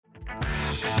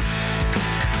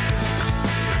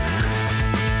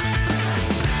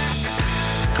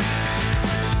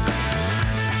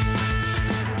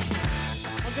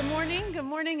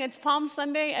morning. It's Palm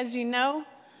Sunday, as you know.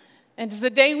 And it's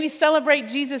the day we celebrate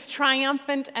Jesus'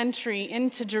 triumphant entry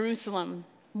into Jerusalem.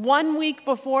 1 week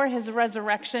before his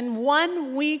resurrection,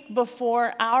 1 week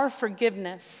before our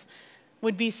forgiveness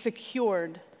would be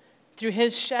secured through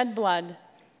his shed blood,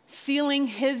 sealing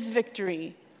his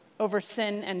victory over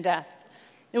sin and death.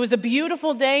 It was a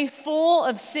beautiful day full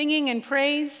of singing and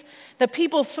praise. The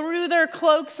people threw their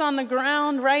cloaks on the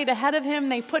ground right ahead of him.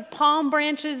 They put palm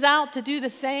branches out to do the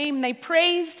same. They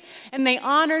praised and they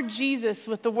honored Jesus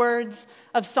with the words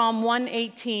of Psalm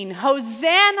 118.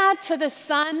 Hosanna to the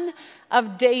Son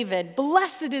of David.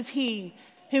 Blessed is he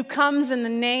who comes in the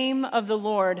name of the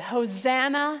Lord.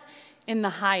 Hosanna in the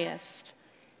highest.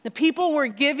 The people were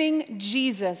giving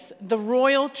Jesus the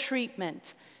royal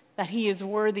treatment that he is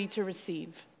worthy to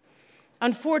receive.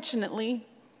 Unfortunately,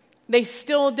 they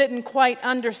still didn't quite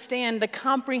understand the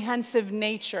comprehensive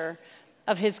nature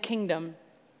of his kingdom.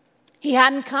 He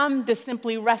hadn't come to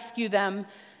simply rescue them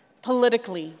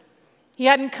politically. He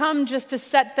hadn't come just to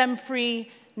set them free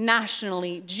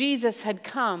nationally. Jesus had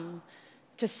come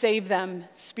to save them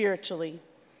spiritually.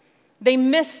 They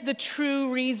missed the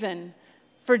true reason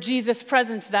for Jesus'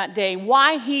 presence that day,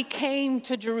 why he came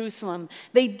to Jerusalem.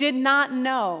 They did not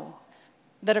know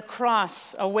that a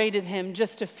cross awaited him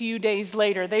just a few days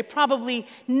later. They probably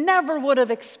never would have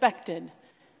expected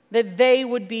that they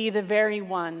would be the very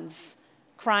ones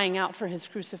crying out for his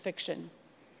crucifixion.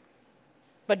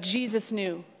 But Jesus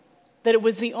knew that it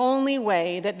was the only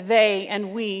way that they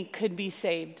and we could be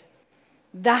saved.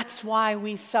 That's why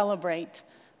we celebrate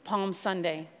Palm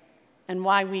Sunday and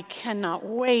why we cannot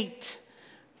wait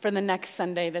for the next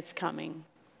Sunday that's coming.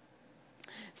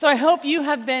 So I hope you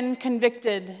have been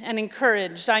convicted and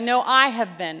encouraged. I know I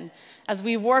have been as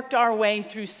we've worked our way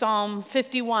through Psalm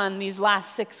 51 these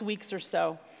last 6 weeks or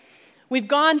so. We've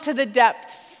gone to the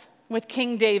depths with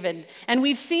King David, and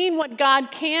we've seen what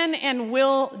God can and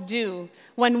will do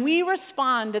when we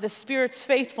respond to the Spirit's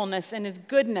faithfulness and his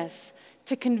goodness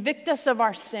to convict us of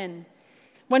our sin.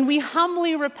 When we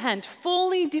humbly repent,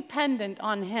 fully dependent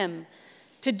on him,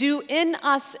 to do in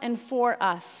us and for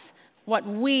us what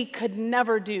we could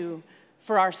never do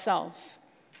for ourselves.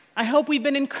 I hope we've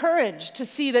been encouraged to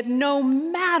see that no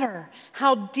matter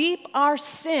how deep our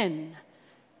sin,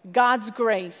 God's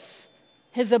grace,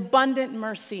 his abundant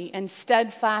mercy, and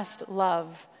steadfast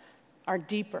love are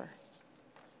deeper.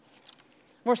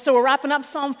 We're wrapping up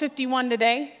Psalm 51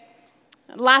 today.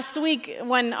 Last week,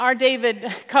 when our David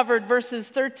covered verses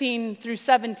 13 through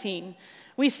 17,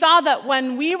 we saw that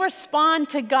when we respond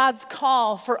to God's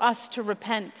call for us to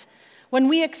repent, when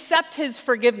we accept his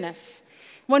forgiveness,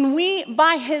 when we,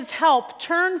 by his help,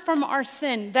 turn from our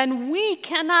sin, then we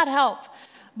cannot help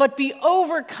but be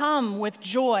overcome with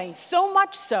joy, so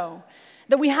much so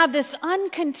that we have this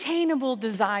uncontainable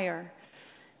desire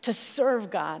to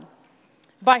serve God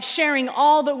by sharing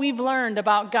all that we've learned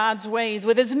about God's ways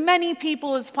with as many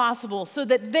people as possible so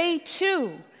that they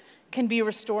too can be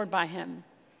restored by him.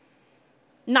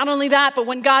 Not only that, but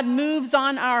when God moves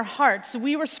on our hearts,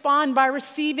 we respond by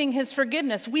receiving his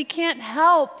forgiveness. We can't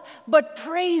help but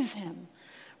praise him,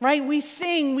 right? We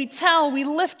sing, we tell, we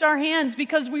lift our hands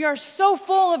because we are so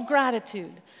full of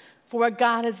gratitude for what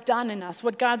God has done in us,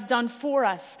 what God's done for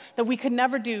us that we could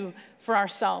never do for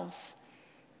ourselves.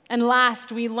 And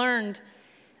last, we learned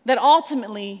that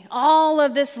ultimately all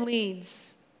of this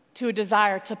leads to a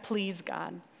desire to please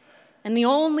God. And the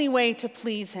only way to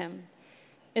please him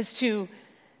is to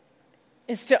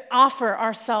offer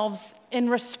ourselves in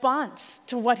response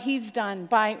to what he's done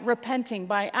by repenting,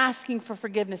 by asking for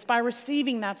forgiveness, by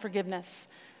receiving that forgiveness.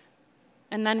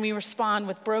 And then we respond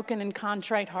with broken and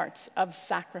contrite hearts of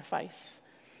sacrifice.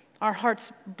 Our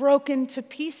hearts broken to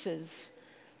pieces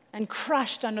and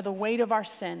crushed under the weight of our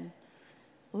sin.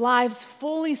 Lives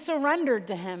fully surrendered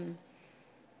to him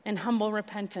in humble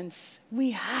repentance.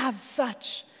 We have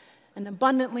such an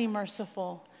abundantly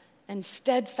merciful and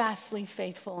steadfastly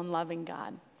faithful and loving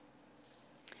God.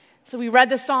 So we read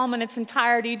the psalm in its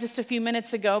entirety just a few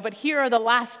minutes ago, but here are the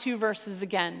last 2 verses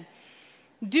again.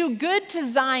 Do good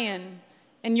to Zion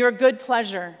in your good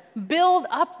pleasure. Build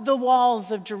up the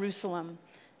walls of Jerusalem.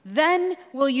 Then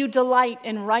will you delight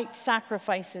in right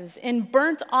sacrifices, in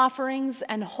burnt offerings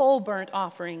and whole burnt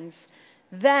offerings.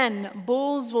 Then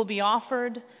bulls will be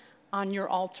offered on your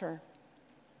altar.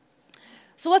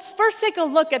 So let's first take a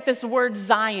look at this word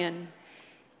Zion.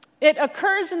 It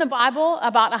occurs in the Bible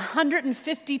about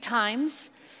 150 times.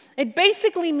 It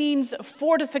basically means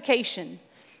fortification,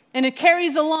 and it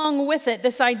carries along with it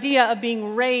this idea of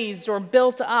being raised or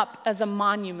built up as a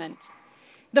monument.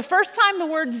 The first time the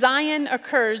word Zion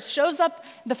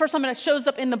the first time it shows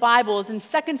up in the Bible is in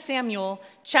 2 Samuel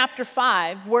chapter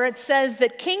 5, where it says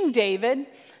that King David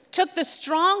took the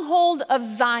stronghold of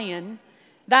Zion,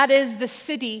 that is the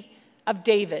city of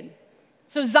David.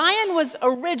 So Zion was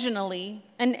originally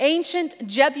an ancient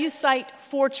Jebusite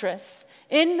fortress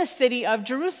in the city of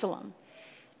Jerusalem.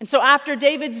 And so after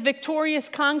David's victorious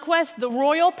conquest, the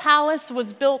royal palace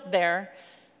was built there,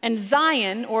 and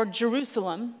Zion, or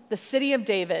Jerusalem, the city of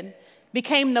David,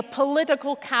 became the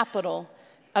political capital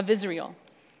of Israel.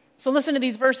 So listen to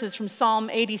these verses from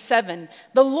Psalm 87.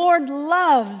 The Lord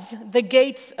loves the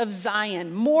gates of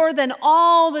Zion more than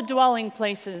all the dwelling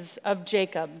places of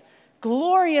Jacob.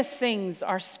 Glorious things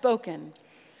are spoken,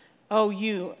 O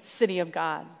you city of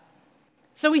God.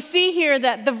 So we see here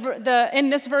that in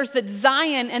this verse that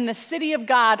Zion and the city of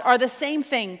God are the same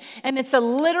thing, and it's a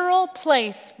literal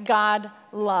place God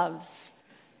loves.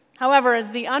 However, as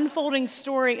the unfolding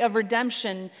story of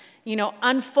redemption,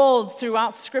 unfolds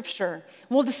throughout Scripture,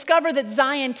 we'll discover that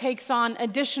Zion takes on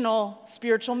additional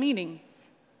spiritual meaning.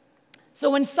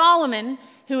 So when Solomon,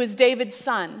 who is David's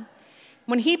son,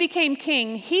 when he became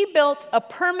king, he built a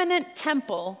permanent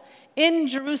temple in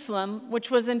Jerusalem, which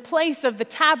was in place of the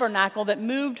tabernacle that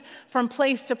moved from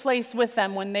place to place with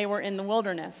them when they were in the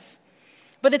wilderness.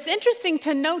 But it's interesting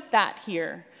to note that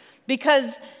here,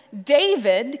 because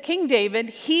King David,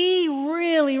 he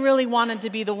really, really wanted to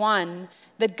be the one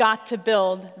that got to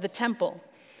build the temple.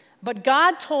 But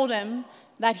God told him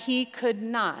that he could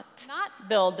not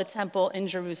build the temple in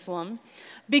Jerusalem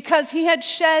because he had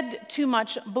shed too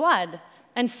much blood.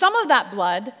 And some of that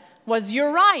blood was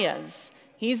Uriah's.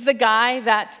 He's the guy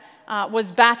that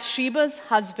was Bathsheba's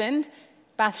husband.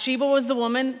 Bathsheba was the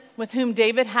woman with whom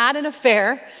David had an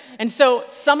affair. And so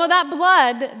some of that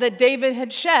blood that David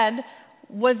had shed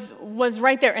was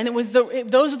right there. And it was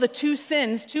those are the two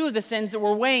of the sins that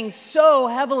were weighing so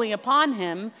heavily upon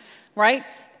him, right?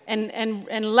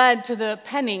 And led to the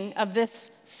penning of this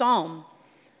psalm.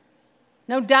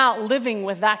 No doubt living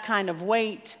with that kind of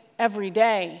weight every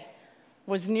day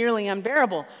was nearly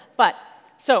unbearable.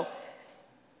 So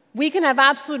we can have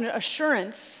absolute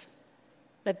assurance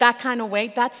that kind of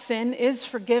weight, that sin is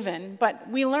forgiven. But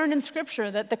we learn in Scripture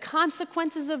that the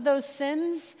consequences of those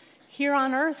sins here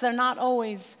on earth, they're not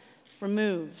always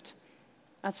removed.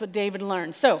 That's what David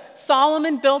learned. So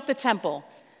Solomon built the temple.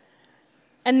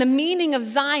 And the meaning of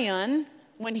Zion,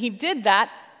 when he did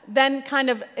that, then kind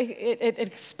of it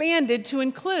expanded to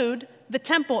include the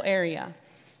temple area,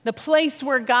 the place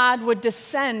where God would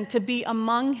descend to be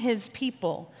among his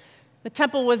people. The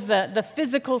temple was the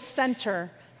physical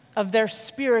center of their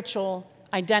spiritual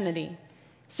identity.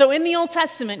 So in the Old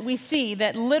Testament, we see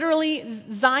that literally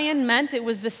Zion meant it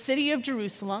was the city of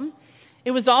Jerusalem.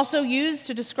 It was also used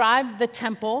to describe the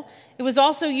temple. It was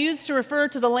also used to refer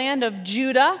to the land of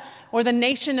Judah or the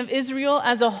nation of Israel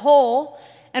as a whole.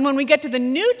 And when we get to the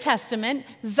New Testament,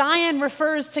 Zion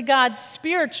refers to God's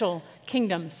spiritual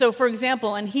kingdom. So for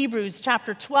example, in Hebrews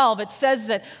chapter 12, it says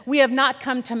that we have not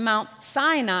come to Mount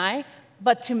Sinai,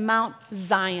 but to Mount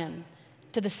Zion,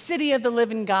 to the city of the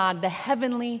living God, the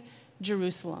heavenly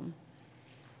Jerusalem.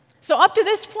 So up to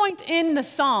this point in the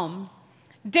psalm,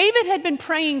 David had been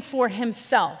praying for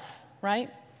himself, right?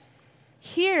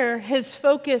 Here, his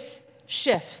focus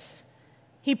shifts.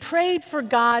 He prayed for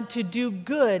God to do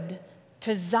good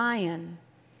to Zion,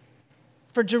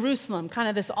 for Jerusalem, kind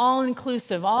of this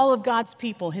all-inclusive, all of God's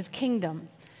people, his kingdom.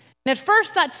 And at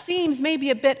first, that seems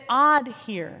maybe a bit odd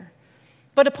here.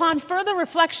 But upon further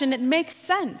reflection, it makes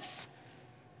sense.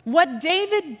 What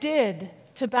David did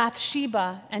to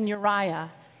Bathsheba and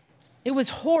Uriah, it was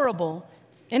horrible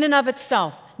in and of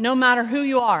itself, no matter who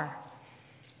you are.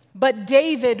 But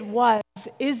David was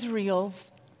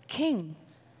Israel's king.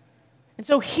 And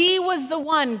so he was the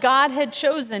one God had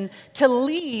chosen to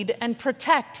lead and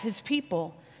protect his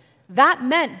people. That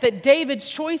meant that David's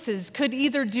choices could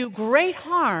either do great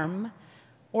harm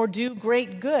or do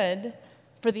great good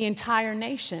for the entire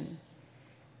nation.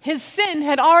 His sin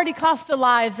had already cost the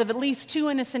lives of at least two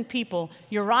innocent people,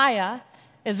 Uriah,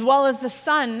 as well as the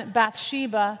son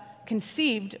Bathsheba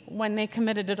conceived when they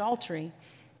committed adultery.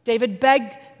 David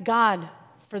begged God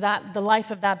for the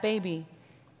life of that baby,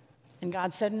 and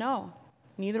God said no,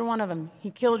 neither one of them.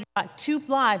 He killed Uriah. 2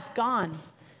 lives gone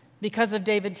because of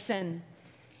David's sin.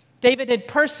 David had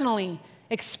personally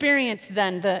experienced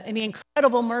then the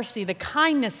incredible mercy, the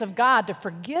kindness of God to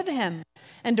forgive him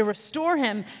and to restore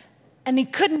him. And he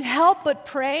couldn't help but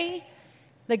pray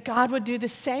that God would do the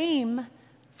same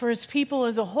for his people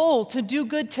as a whole, to do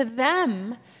good to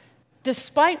them,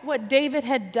 despite what David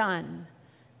had done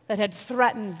that had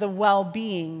threatened the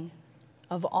well-being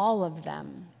of all of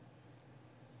them.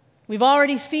 We've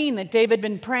already seen that David had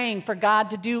been praying for God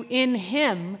to do in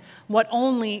him what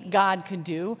only God could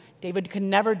do. David could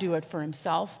never do it for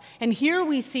himself. And here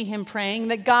we see him praying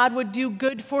that God would do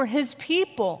good for his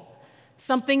people,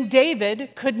 something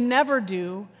David could never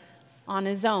do on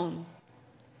his own.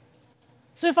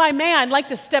 So if I may, I'd like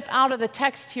to step out of the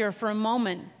text here for a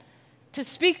moment to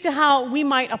speak to how we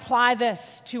might apply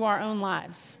this to our own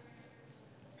lives.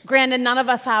 Granted, none of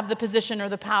us have the position or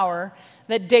the power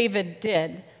that David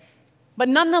did. But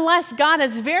nonetheless, God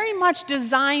has very much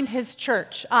designed his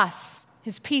church, us,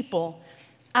 his people,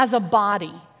 as a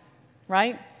body,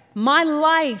 right? My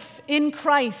life in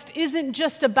Christ isn't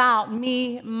just about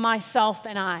me, myself,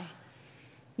 and I.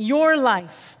 Your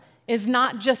life is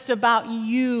not just about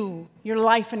you, your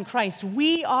life in Christ.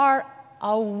 We are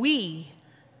a we,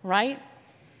 right?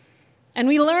 And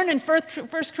we learn in 1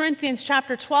 Corinthians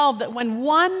chapter 12 that when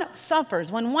one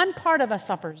suffers, when one part of us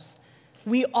suffers,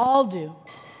 we all do.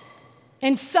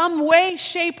 In some way,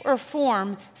 shape, or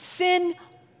form, sin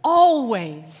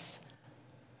always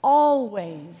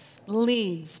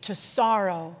leads to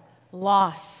sorrow,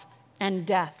 loss, and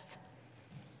death.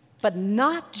 But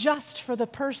not just for the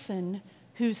person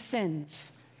who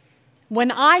sins. When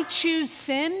I choose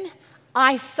sin,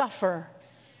 I suffer,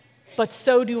 but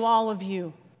so do all of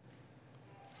you.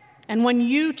 And when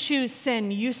you choose sin,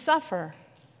 you suffer,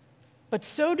 but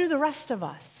so do the rest of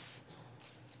us.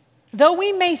 Though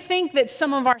we may think that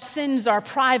some of our sins are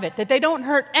private, that they don't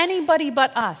hurt anybody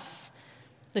but us,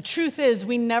 the truth is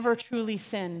we never truly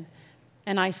sin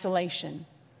in isolation.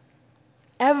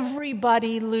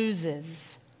 Everybody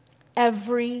loses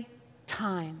every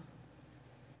time.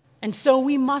 And so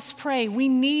we must pray. We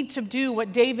need to do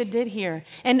what David did here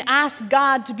and ask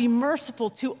God to be merciful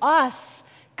to us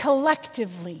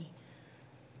collectively.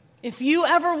 If you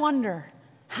ever wonder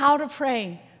how to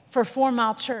pray for Four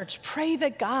Mile Church, pray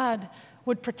that God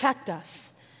would protect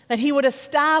us, that he would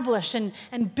establish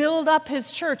and build up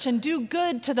his church and do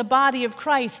good to the body of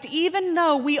Christ, even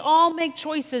though we all make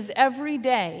choices every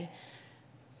day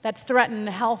that threaten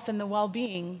the health and the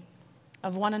well-being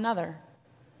of one another.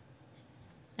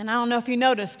 And I don't know if you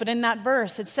noticed, but in that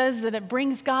verse, it says that it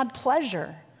brings God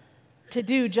pleasure to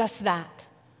do just that.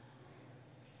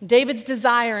 David's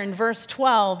desire in verse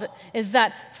 12 is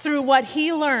that through what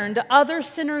he learned, other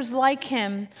sinners like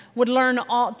him would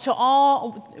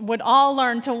all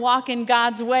learn to walk in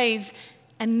God's ways,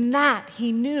 and that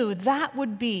he knew that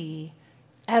would be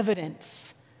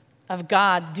evidence of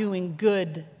God doing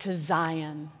good to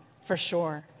Zion for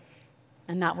sure,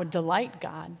 and that would delight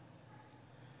God.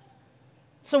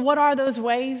 So what are those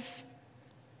ways?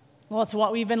 Well, it's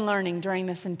what we've been learning during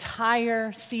this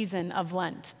entire season of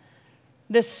Lent.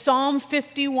 This Psalm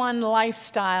 51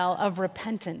 lifestyle of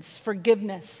repentance,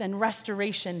 forgiveness, and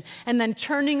restoration, and then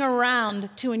turning around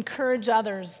to encourage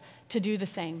others to do the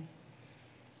same.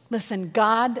 Listen,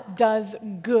 God does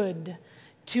good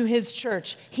to his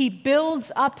church. He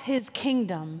builds up his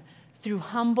kingdom through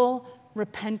humble,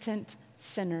 repentant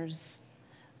sinners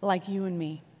like you and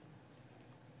me.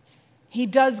 He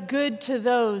does good to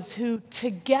those who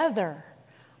together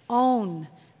own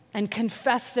and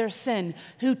confess their sin,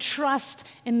 who trust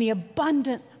in the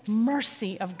abundant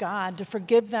mercy of God to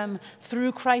forgive them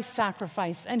through Christ's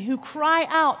sacrifice, and who cry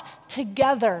out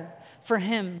together for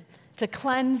him to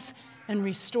cleanse and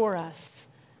restore us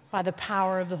by the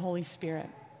power of the Holy Spirit.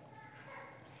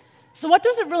 So what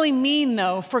does it really mean,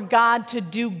 though, for God to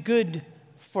do good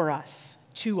for us,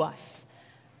 to us?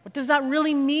 What does that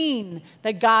really mean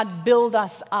that God build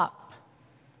us up?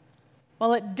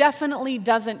 Well, it definitely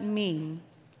doesn't mean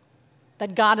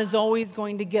that God is always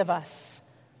going to give us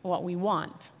what we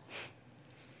want.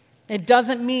 It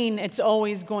doesn't mean it's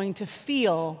always going to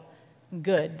feel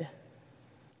good.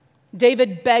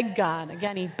 David begged God,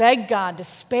 again, he begged God to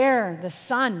spare the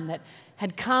son that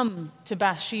had come to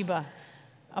Bathsheba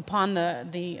upon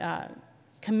the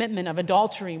commitment of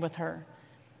adultery with her.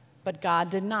 But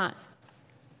God did not.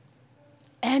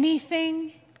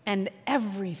 Anything and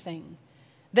everything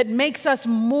that makes us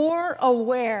more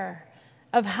aware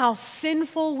of how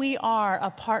sinful we are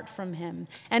apart from him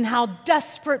and how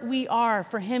desperate we are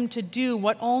for him to do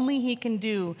what only he can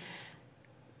do,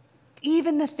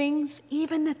 even the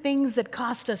things that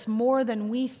cost us more than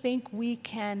we think we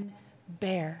can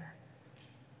bear.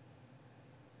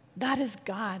 That is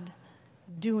God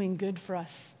doing good for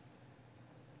us.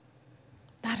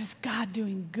 That is God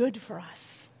doing good for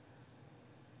us.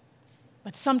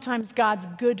 But sometimes God's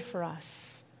good for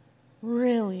us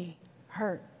really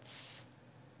hurts.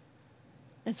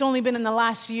 It's only been in the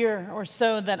last year or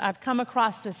so that I've come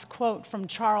across this quote from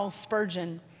Charles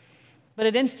Spurgeon, but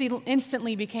it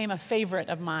instantly became a favorite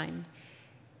of mine.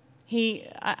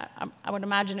 I would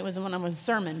imagine it was in one of his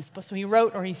sermons, but so he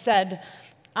wrote or he said,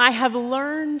 "I have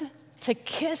learned to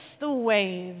kiss the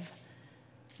wave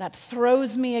that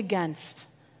throws me against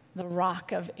the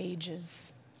rock of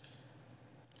ages."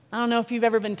 I don't know if you've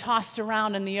ever been tossed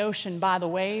around in the ocean by the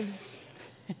waves.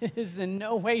 It is in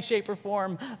no way, shape, or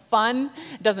form fun.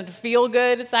 It doesn't feel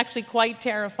good. It's actually quite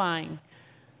terrifying.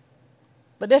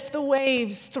 But if the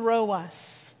waves throw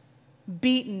us,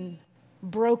 beaten,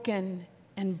 broken,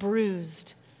 and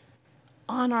bruised,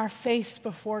 on our face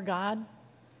before God,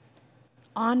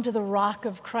 onto the rock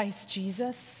of Christ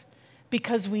Jesus,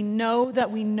 because we know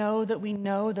that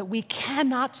we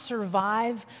cannot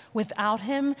survive without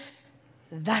him,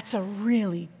 that's a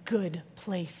really good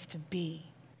place to be.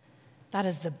 That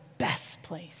is the best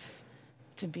place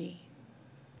to be.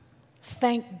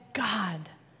 Thank God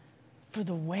for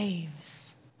the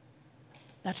waves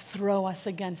that throw us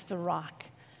against the rock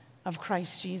of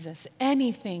Christ Jesus.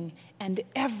 Anything and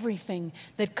everything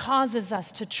that causes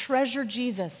us to treasure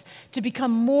Jesus, to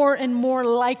become more and more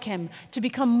like him, to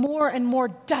become more and more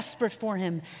desperate for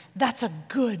him, that's a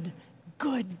good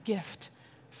gift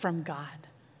from God,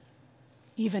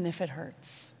 even if it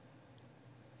hurts.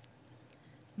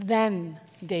 Then,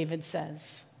 David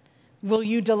says, will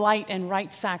you delight in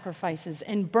right sacrifices,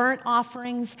 in burnt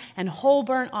offerings and whole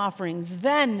burnt offerings?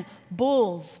 Then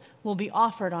bulls will be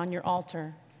offered on your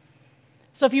altar.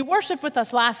 So if you worshiped with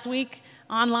us last week,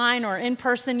 online or in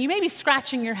person, you may be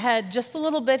scratching your head just a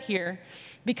little bit here,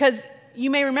 because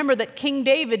you may remember that King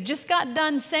David just got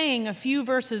done saying a few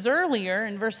verses earlier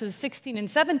in verses 16 and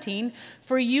 17,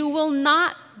 "For you will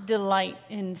not delight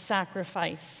in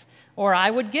sacrifice, or I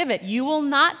would give it. You will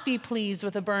not be pleased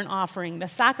with a burnt offering. The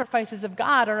sacrifices of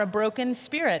God are a broken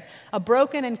spirit, a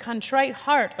broken and contrite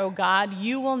heart, O God,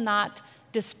 you will not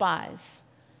despise."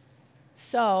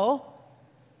 So,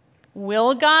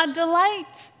 will God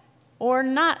delight or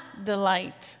not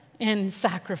delight in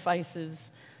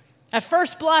sacrifices? At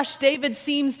first blush, David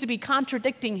seems to be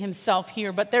contradicting himself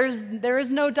here, but there is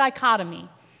no dichotomy.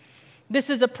 This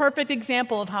is a perfect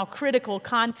example of how critical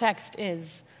context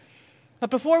is. But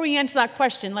before we answer that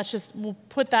question, we'll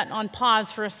put that on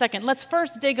pause for a second. Let's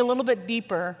first dig a little bit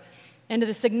deeper into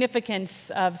the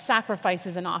significance of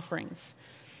sacrifices and offerings.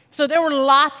 So there were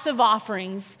lots of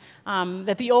offerings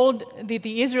that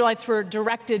the Israelites were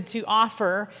directed to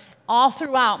offer all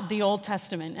throughout the Old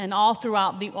Testament and all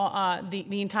throughout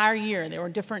the entire year. There were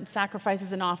different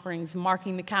sacrifices and offerings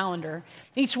marking the calendar,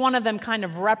 each one of them kind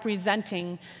of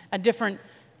representing a different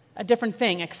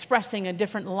thing, expressing a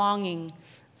different longing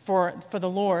for the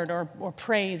Lord or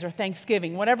praise or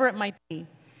thanksgiving, whatever it might be.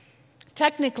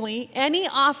 Technically, any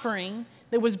offering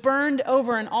that was burned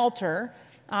over an altar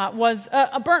was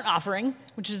a burnt offering,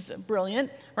 which is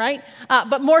brilliant, right?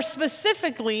 But more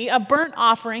specifically, a burnt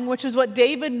offering, which is what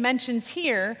David mentions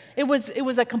here, it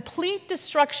was a complete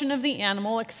destruction of the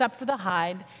animal except for the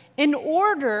hide, in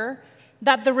order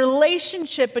that the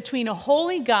relationship between a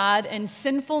holy God and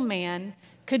sinful man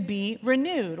could be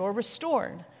renewed or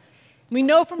restored. We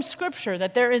know from Scripture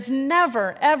that there is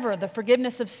never, ever the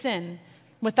forgiveness of sin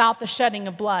without the shedding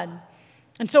of blood.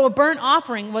 And so a burnt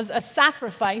offering was a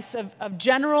sacrifice of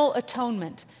general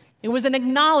atonement. It was an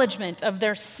acknowledgement of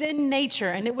their sin nature,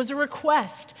 and it was a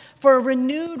request for a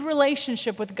renewed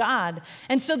relationship with God.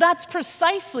 And so that's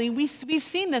precisely, we've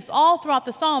seen this all throughout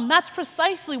the psalm, that's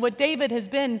precisely what David has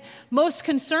been most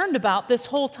concerned about this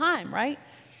whole time, right?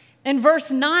 In verse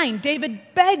 9, David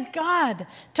begged God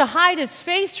to hide his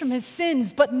face from his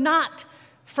sins, but not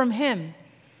from him.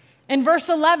 In verse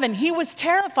 11, he was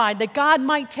terrified that God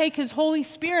might take his Holy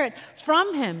Spirit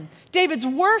from him. David's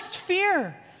worst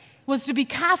fear was to be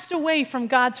cast away from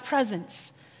God's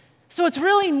presence. So it's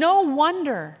really no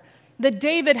wonder that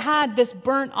David had this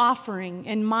burnt offering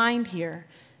in mind here,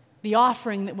 the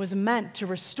offering that was meant to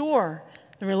restore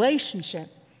the relationship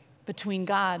between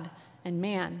God and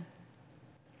man.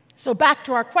 So back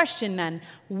to our question then,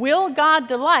 will God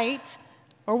delight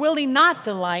or will he not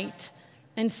delight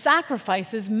in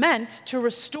sacrifices meant to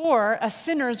restore a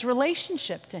sinner's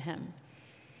relationship to him?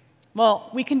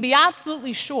 Well, we can be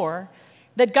absolutely sure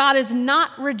that God is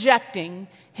not rejecting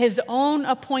his own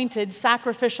appointed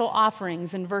sacrificial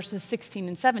offerings in verses 16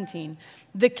 and 17.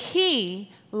 The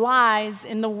key lies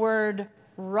in the word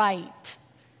right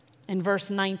in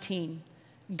verse 19.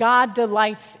 God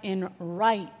delights in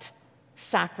right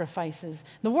sacrifices.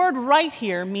 The word right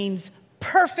here means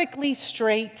perfectly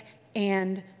straight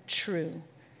and true.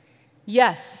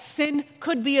 Yes, sin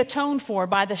could be atoned for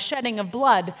by the shedding of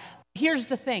blood. Here's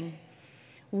the thing.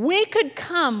 We could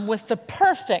come with the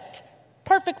perfect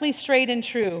perfectly straight and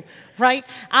true, right?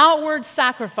 Outward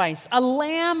sacrifice, a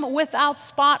lamb without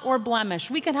spot or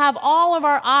blemish. We can have all of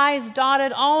our I's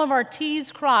dotted, all of our T's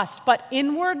crossed, but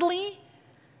inwardly,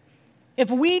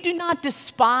 if we do not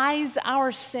despise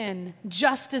our sin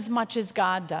just as much as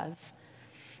God does,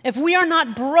 if we are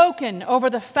not broken over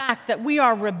the fact that we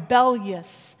are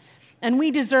rebellious and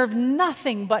we deserve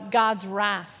nothing but God's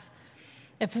wrath,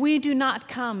 if we do not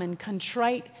come in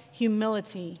contrite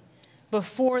humility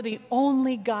before the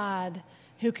only God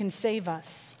who can save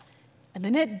us, and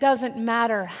then it doesn't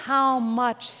matter how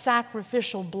much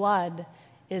sacrificial blood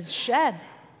is shed.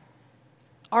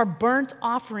 Our burnt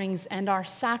offerings and our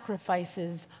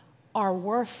sacrifices are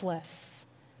worthless.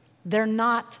 They're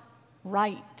not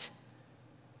right.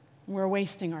 We're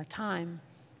wasting our time.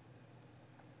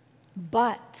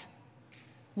 But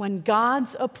when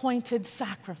God's appointed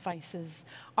sacrifices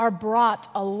are brought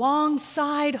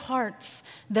alongside hearts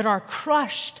that are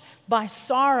crushed by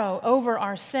sorrow over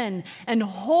our sin and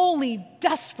wholly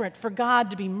desperate for God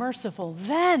to be merciful,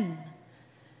 then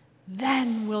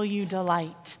will you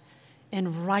delight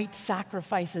in right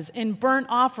sacrifices, in burnt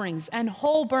offerings and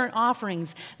whole burnt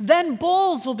offerings. Then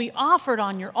bulls will be offered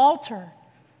on your altar.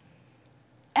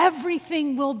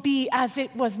 Everything will be as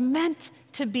it was meant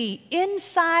to be,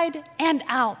 inside and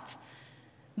out.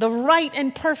 The right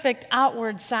and perfect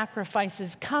outward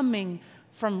sacrifices coming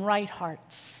from right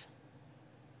hearts.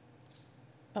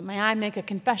 But may I make a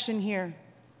confession here?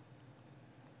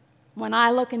 When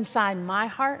I look inside my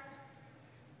heart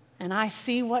and I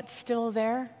see what's still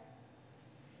there,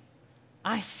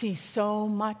 I see so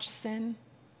much sin,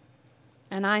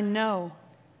 and I know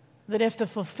that if the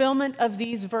fulfillment of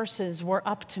these verses were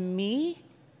up to me,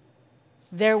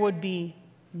 there would be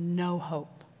no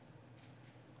hope.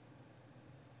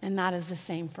 And that is the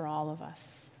same for all of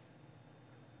us,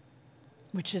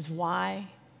 which is why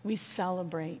we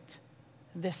celebrate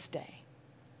this day,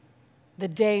 the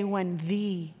day when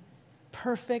the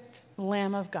perfect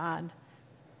Lamb of God,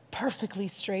 perfectly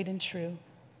straight and true,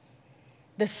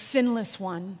 the sinless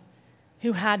one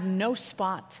who had no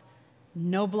spot,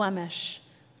 no blemish,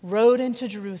 rode into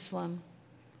Jerusalem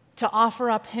to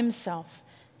offer up himself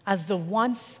as the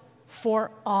once for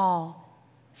all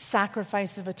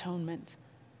sacrifice of atonement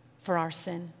for our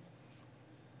sin.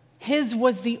 His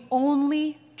was the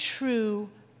only true,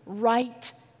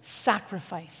 right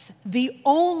sacrifice, the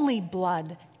only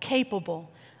blood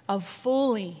capable of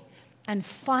fully and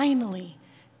finally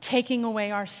taking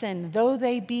away our sin, though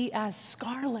they be as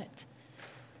scarlet,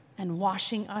 and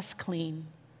washing us clean,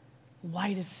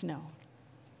 white as snow.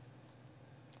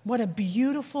 What a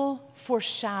beautiful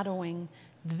foreshadowing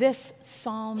this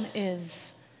psalm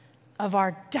is of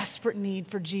our desperate need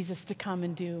for Jesus to come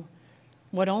and do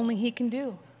what only he can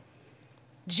do.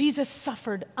 Jesus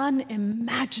suffered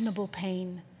unimaginable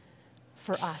pain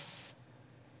for us.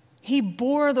 He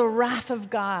bore the wrath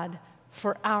of God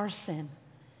for our sin.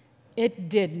 It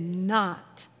did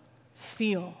not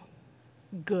feel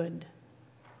good,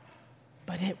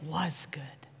 but it was good.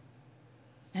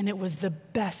 And it was the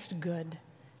best good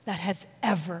that has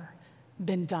ever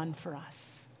been done for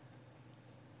us.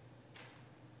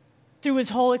 Through his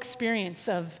whole experience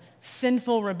of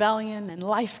sinful rebellion and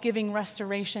life-giving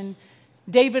restoration,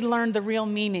 David learned the real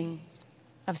meaning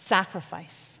of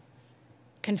sacrifice,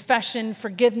 confession,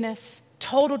 forgiveness,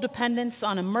 total dependence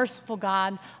on a merciful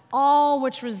God, all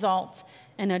which result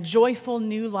in a joyful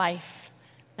new life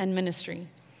and ministry.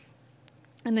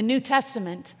 In the New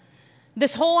Testament,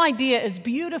 this whole idea is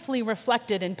beautifully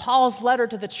reflected in Paul's letter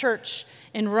to the church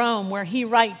in Rome, where he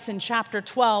writes in chapter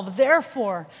 12,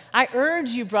 "Therefore, I urge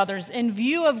you, brothers, in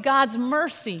view of God's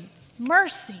mercy,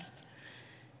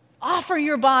 offer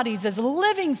your bodies as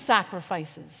living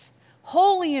sacrifices,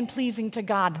 holy and pleasing to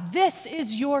God. This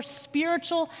is your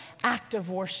spiritual act of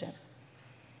worship."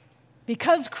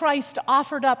 Because Christ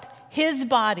offered up his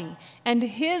body and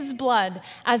his blood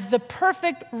as the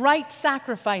perfect right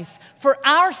sacrifice for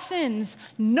our sins,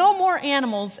 no more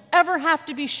animals ever have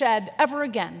to be shed ever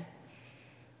again.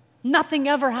 Nothing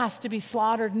ever has to be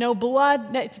slaughtered. No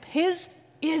blood. His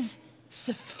is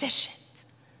sufficient.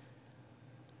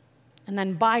 And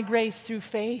then by grace through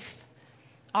faith,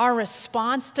 our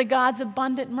response to God's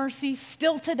abundant mercy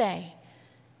still today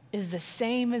is the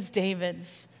same as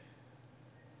David's.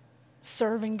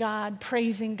 Serving God,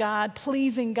 praising God,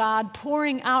 pleasing God,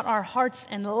 pouring out our hearts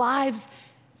and lives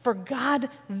for God.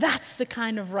 That's the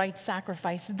kind of right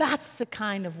sacrifice. That's the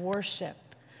kind of worship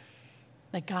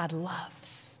that God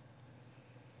loves.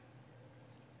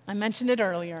 I mentioned it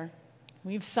earlier.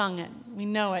 We've sung it. We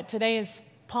know it. Today is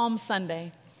Palm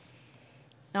Sunday.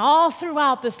 Now, all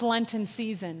throughout this Lenten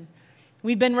season,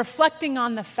 We've been reflecting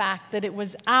on the fact that it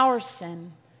was our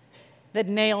sin that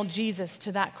nailed Jesus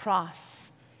to that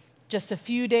cross just a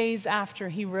few days after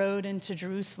he rode into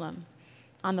Jerusalem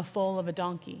on the foal of a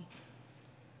donkey.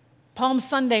 Palm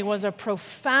Sunday was a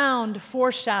profound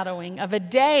foreshadowing of a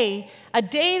day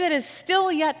that is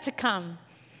still yet to come,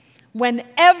 when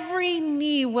every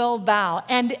knee will bow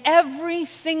and every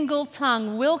single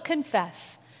tongue will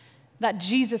confess that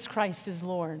Jesus Christ is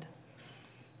Lord.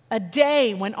 A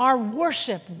day when our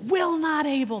worship will not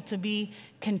able to be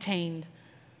contained.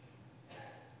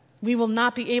 We will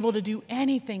not be able to do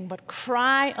anything but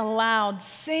cry aloud,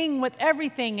 sing with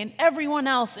everything and everyone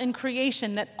else in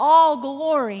creation that all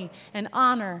glory and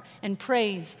honor and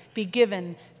praise be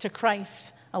given to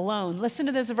Christ alone. Listen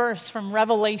to this verse from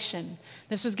Revelation.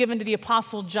 This was given to the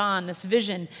Apostle John, this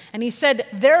vision. And he said,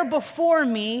 "There before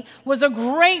me was a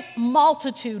great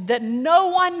multitude that no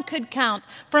one could count,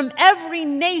 from every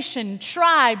nation,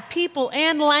 tribe, people,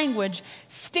 and language,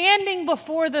 standing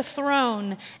before the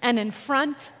throne and in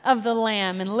front of the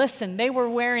Lamb." And listen, they were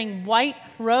wearing white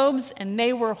robes and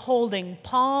they were holding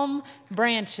palm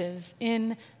branches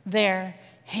in their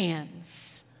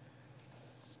hands.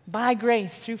 By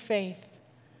grace, through faith,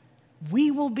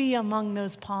 we will be among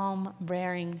those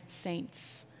palm-bearing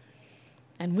saints.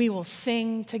 And we will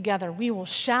sing together. We will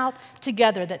shout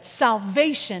together that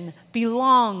salvation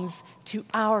belongs to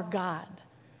our God,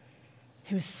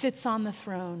 who sits on the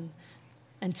throne,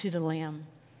 and to the Lamb.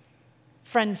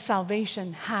 Friends,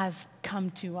 salvation has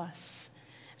come to us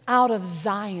out of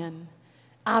Zion,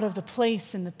 out of the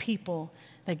place and the people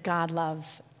that God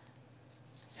loves.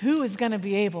 Who is going to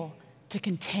be able to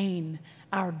contain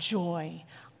our joy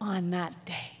on that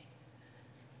day?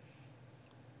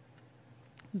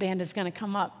 Band is going to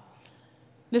come up.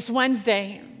 This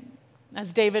Wednesday,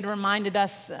 as David reminded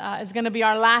us, is going to be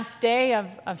our last day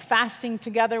of fasting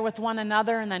together with one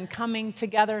another and then coming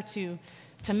together to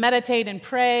meditate and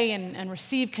pray and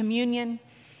receive communion.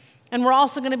 And we're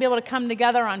also going to be able to come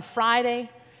together on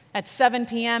Friday at 7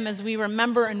 p.m. as we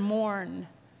remember and mourn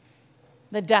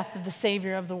the death of the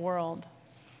Savior of the world.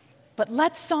 But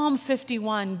let Psalm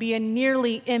 51 be a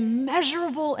nearly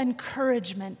immeasurable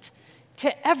encouragement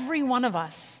to every one of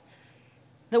us,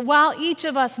 that while each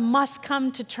of us must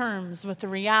come to terms with the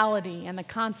reality and the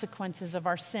consequences of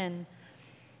our sin,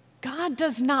 God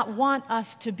does not want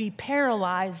us to be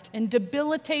paralyzed in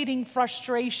debilitating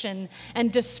frustration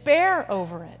and despair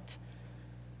over it.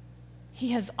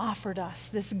 He has offered us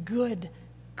this good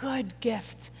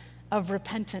gift of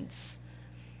repentance,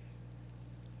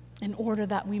 in order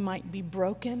that we might be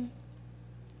broken,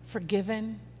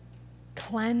 forgiven,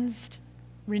 cleansed,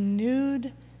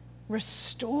 renewed,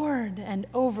 restored, and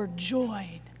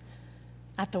overjoyed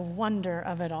at the wonder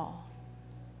of it all,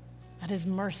 at his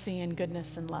mercy and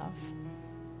goodness and love.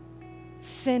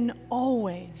 Sin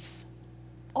always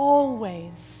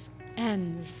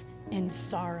ends in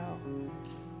sorrow,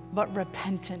 but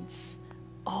repentance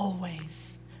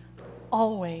always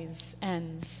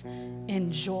ends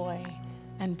in joy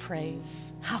and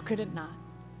praise. How could it not?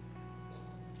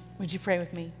 Would you pray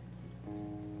with me?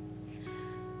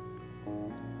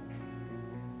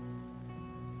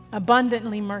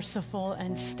 Abundantly merciful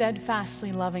and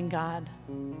steadfastly loving God,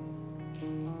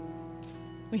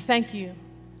 we thank you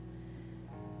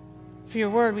for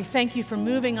your word. We thank you for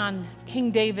moving on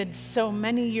King David so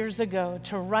many years ago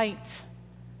to write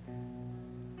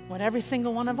what every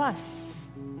single one of us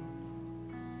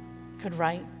could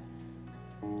write.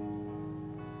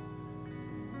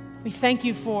 We thank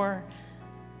you for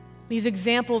these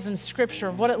examples in Scripture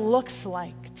of what it looks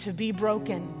like to be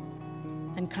broken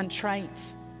and contrite,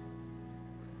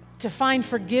 to find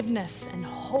forgiveness and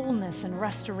wholeness and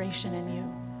restoration in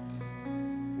you.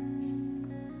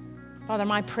 Father,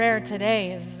 my prayer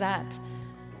today is that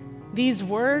these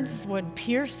words would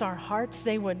pierce our hearts.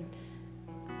 They would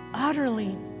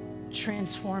utterly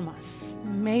transform us.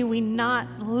 May we not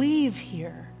leave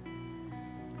here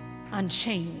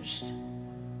unchanged.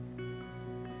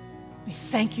 We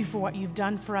thank you for what you've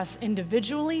done for us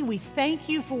individually. We thank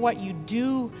you for what you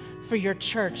do for your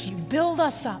church. You build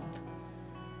us up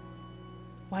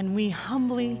when we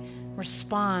humbly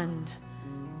respond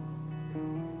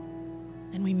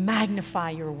and we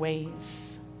magnify your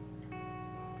ways.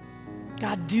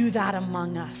 God, do that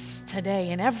among us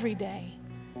today and every day.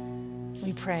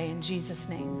 We pray in Jesus'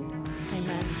 name.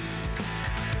 Amen.